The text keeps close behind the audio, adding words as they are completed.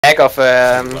back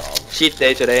of cheat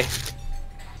day today.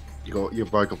 You're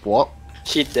back of what?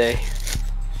 Cheat day.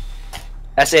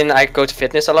 As in, I go to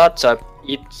fitness a lot, so I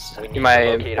eat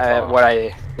my what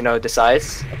I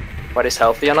decides what is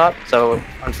healthy or not. So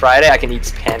on Friday I can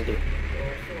eat candy.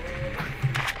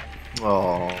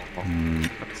 Oh,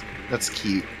 that's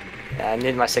cute. Yeah, I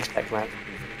need my six-pack, man.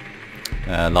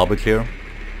 Lobby clear.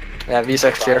 Yeah,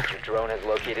 visa clear. Drone has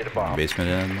located a bomb. Basement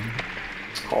in.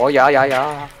 Oh yeah.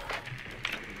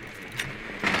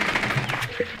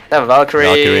 They have Valkyrie.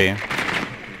 Valkyrie.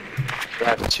 They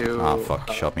have two. Ah,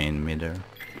 fuck, shot me in mid there.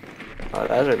 Oh,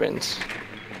 that wins.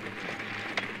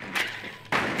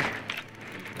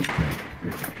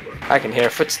 I can hear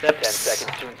 10 footsteps.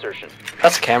 seconds to insertion.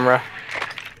 That's a camera.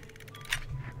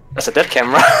 That's a dead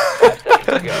camera. 5 seconds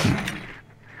to go.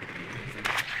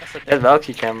 That's a dead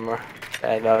Valkyrie camera.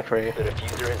 Bad Valkyrie. The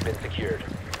diffuser has been secured.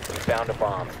 You found a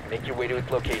bomb. Make your way to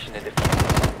its location and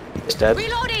defuse it. It's dead.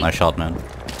 Nice shot, man.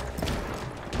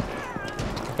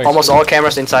 Almost all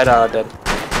cameras inside are dead.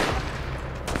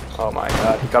 Oh my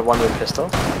god, he got one with a pistol.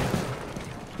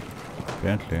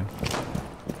 Apparently.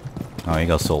 Oh, he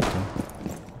got sold too.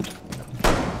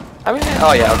 I mean,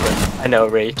 oh yeah, okay. I know,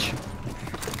 rage.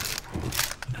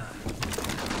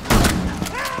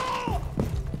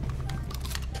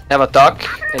 They have a dog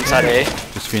inside A.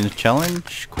 Just finished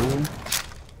challenge, cool.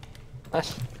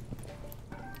 Nice.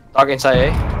 Dog inside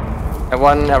A. And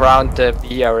one around the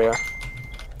B area.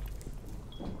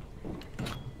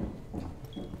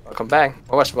 Welcome back.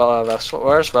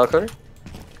 Where's Valkyrie?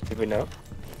 Did we know?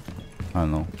 I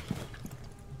don't know.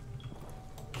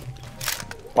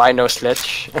 Why no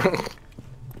sledge?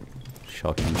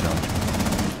 Shocking challenge.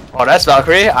 Oh, that's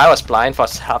Valkyrie. I was blind for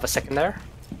half a second there.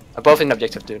 Both in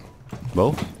objective, dude.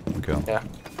 Both? Okay. Yeah.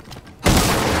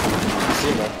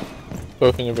 See, man.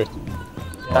 Both in your bit.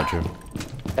 Roger.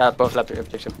 Yeah, both left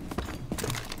objective.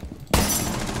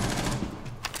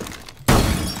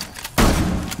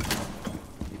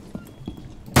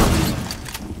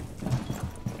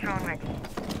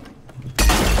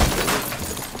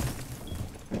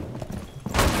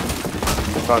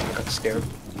 God, I got scared.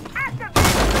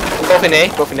 Both in A,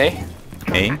 both in A.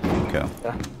 A? Okay.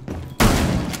 Yeah.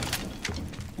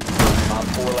 Op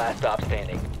 4 last stop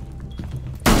standing.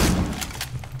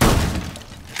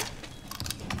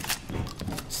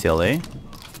 Still A?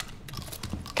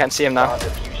 Can't see him now. Bomb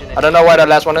diffusion I don't know where the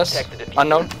last one is. Protect the diffuser.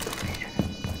 Unknown.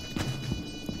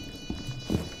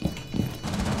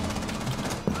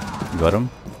 Got him?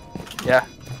 Yeah.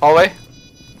 Hallway.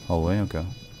 Hallway, okay.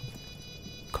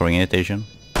 Coordination.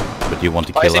 But you want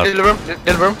to Oh, is kill he her? little room?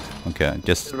 Little room? Okay,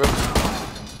 just... Little room.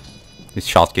 It's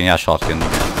shotgun, yeah, shotgun.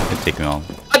 Can take me on.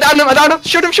 I downed him!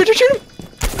 Shoot him! Shoot him!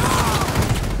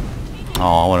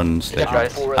 Oh, I want to stay. Yeah,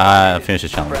 right. Finish the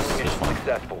challenge. Friendly It's mission fine.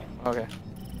 successful. Okay.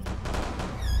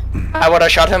 I would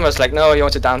have shot him, I was like, no, you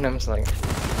want to down him? It's like...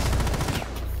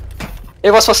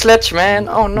 It was for sledge, man!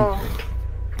 Oh no!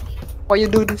 Why you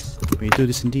do this? We do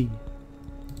this indeed.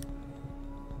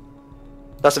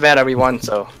 Doesn't matter, we won,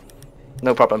 so...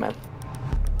 No problem, man.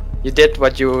 You did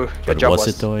what your job was.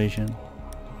 Was it though, Asian?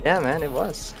 Yeah, man, it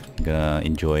was. Gonna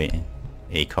enjoy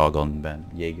a cog on band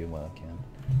Jaeger while I can.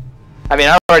 I mean,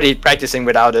 I'm already practicing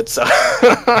without it, so...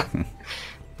 I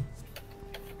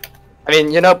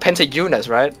mean, you know Penta Yunus,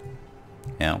 right?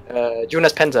 Yeah.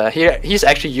 Yunus Penta, he's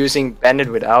actually using Bandit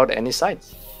without any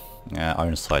sights. Yeah,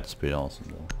 Iron Sight is pretty awesome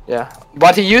though. Yeah,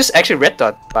 but he used actually Red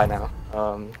Dot by now,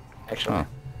 actually. Oh.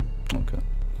 Okay.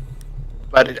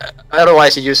 But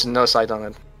otherwise he used no sight on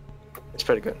it. It's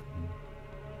pretty good.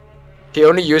 He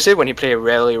only used it when he played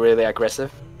really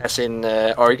aggressive, as in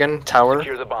Oregon Tower.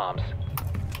 Secure the bombs.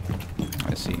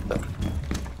 I see.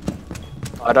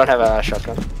 I don't have a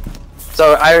shotgun.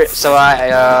 So I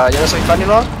you know something funny,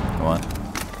 Lord? What?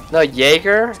 No,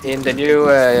 Jaeger in the new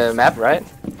map, right?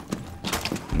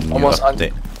 New Almost on-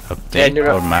 update. Yeah, Update new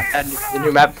or map? And the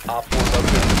new map. Op 4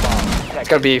 located the bomb. It's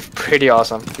gonna be pretty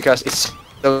awesome because it's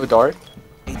so dark.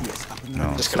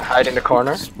 No. Just gonna hide in the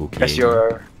corner Spooky. because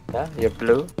you're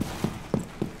blue.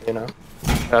 You know.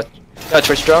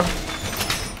 Twitch drone.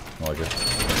 Roger.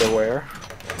 Beware.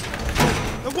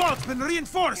 The wall's been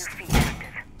reinforced!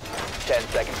 10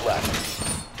 seconds left.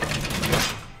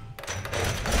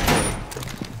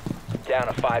 Down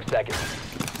to 5 seconds.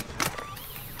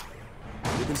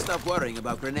 You can stop worrying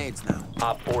about grenades now.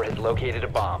 Op 4 has located a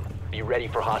bomb. Be ready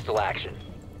for hostile action.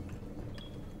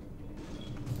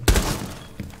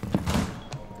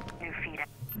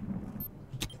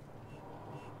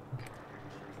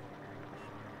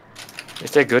 Is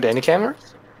there good any camera?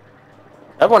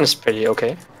 That one is pretty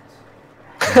okay.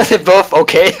 They're both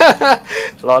okay.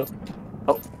 Lol.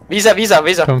 Oh,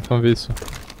 visa. Come from Visa.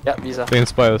 Yeah, Visa. The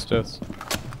Inspire stairs.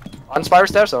 On Spire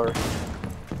stairs or?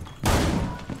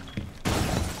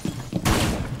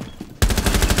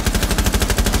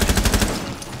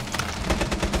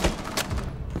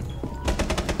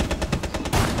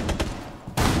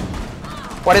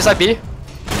 What is that B?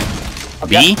 Up,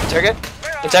 B? yeah, interrogate.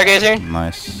 Interrogating.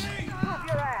 Nice.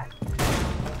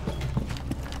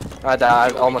 I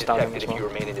almost downed him Detected as if well. you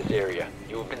remain in this area.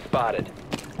 You have been spotted.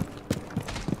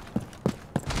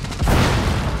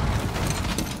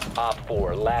 Op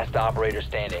 4, last operator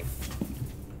standing.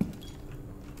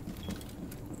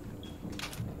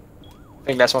 I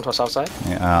think last one was outside.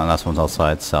 Yeah, last one's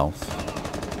outside, south.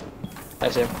 I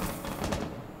see him.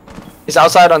 He's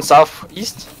outside on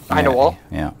southeast, behind the wall.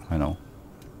 Yeah, I know.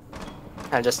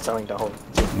 I'm just telling the whole.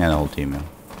 Yeah, the whole team, yeah.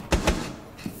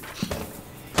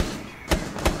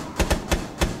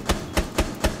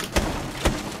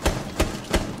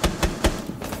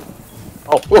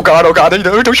 Oh god,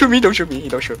 don't shoot me, don't shoot me,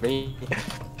 don't shoot me.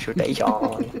 Shoot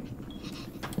Daejeon.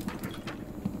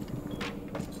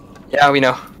 Yeah, we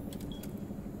know.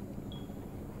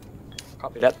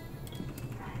 Copy that.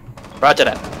 Roger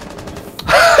that.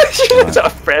 She's a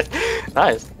friend.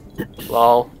 Nice.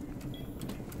 Lol.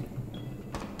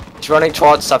 He's running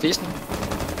towards southeast.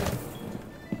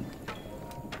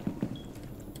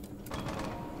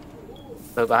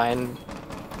 So behind.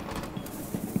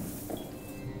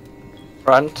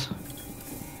 Front.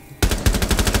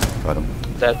 Got him.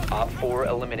 Dead. Op 4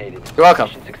 eliminated. You're welcome.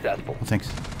 Mission successful. Oh,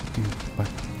 thanks. Bye.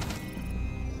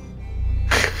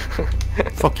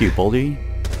 Fuck you, Baldy.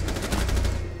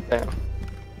 Damn.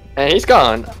 And he's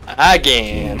gone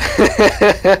again.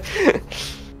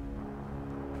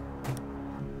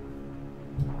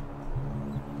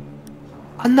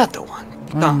 Another one.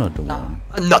 Another one.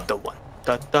 Another one.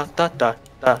 Da da da da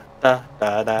da da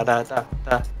da da da da da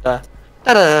da da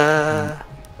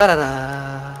da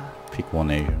da. Pick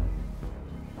one Asian.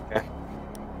 Okay.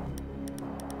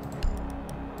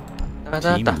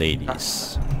 Team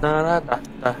ladies. Da, da, da,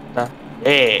 da, da.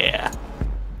 Yeah.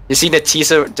 You see the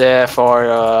teaser there for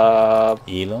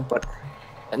Elo? what?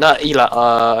 Not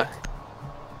Ela.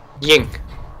 Ying.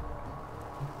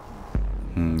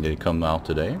 Did it come out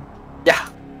today? Yeah.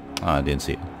 Oh, I didn't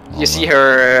see it. You see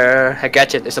her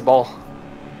gadget? It's a ball.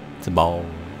 It's a ball.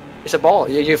 It's a ball.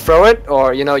 You throw it,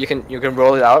 or you know you can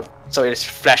roll it out, so it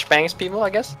flashbangs people. I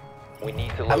guess. We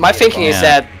need to My locate thinking is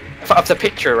Yeah. that of the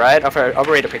picture, right? Of her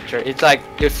operator picture, it's like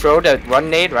you throw the one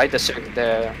nade, right?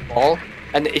 The ball,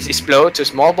 and it explodes to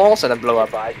small balls and then blow up.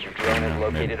 Advise your drone has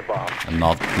located a bomb. A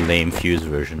not lame fuse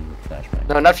version of flashbang.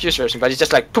 No, not fuse version, but it's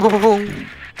just like boom, boom, boom, boom,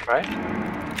 right?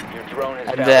 Your drone has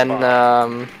And found then a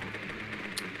bomb.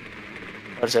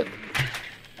 what is it?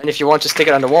 And if you want to stick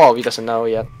it on the wall, he doesn't know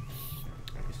yet.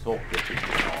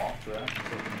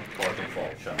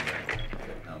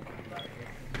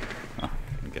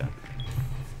 Okay.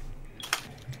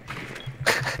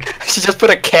 She just put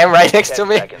a cam right next to 10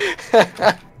 me. seconds.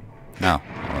 No,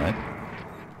 alright.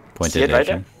 Point See it right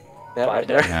detection. Yeah, right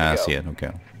there. Yeah, I see it,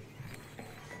 okay.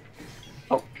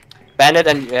 Bandit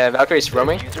and Valkyrie is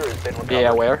roaming. Diffuser has been Be recovered.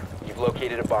 aware. You've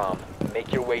located a bomb.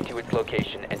 Make your way to its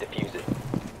location and defuse it.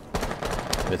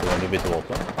 Bit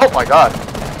open. Oh my god.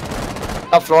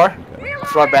 Top floor. Top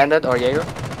floor Bandit or Jaeger.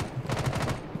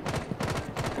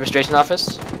 Administration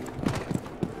office.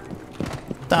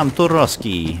 Damn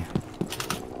Turoski.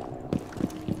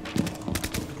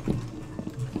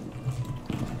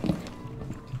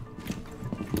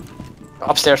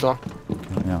 Upstairs long.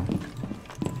 Yeah.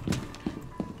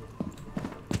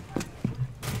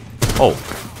 Oh.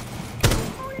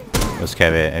 Let's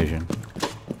carry Asian.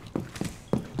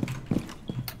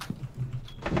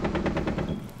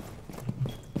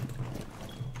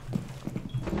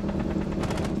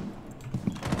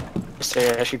 Is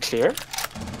there actually clear?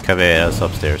 Caveira is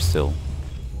upstairs still.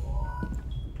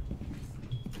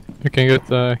 You can get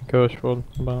the coach for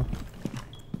bomb.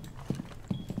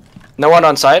 No one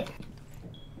on site.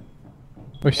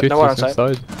 Oh shit, No one he's on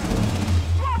inside.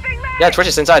 Yeah, Twitch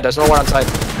is inside. There's no one on site.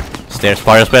 Stairs,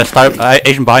 spiral,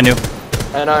 Asian behind you.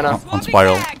 I know. On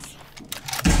spiral.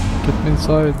 Get me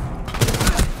inside.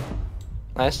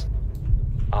 Nice.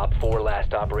 Op 4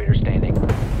 last operator standing.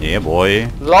 Yeah, boy.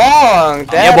 Long.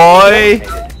 Damn. Yeah, boy.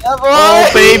 Yeah, boy. Oh,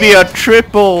 baby, a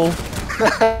triple.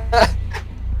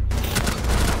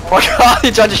 Oh my god,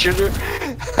 he tried to shoot you.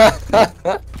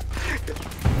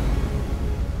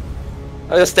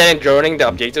 I was standing droning the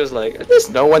objectives like, there's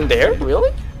no one there?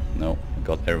 Really? No, I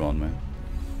got everyone, man.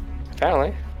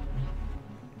 Apparently.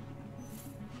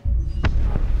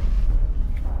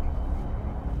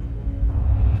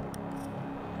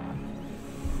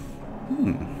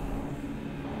 Hmm.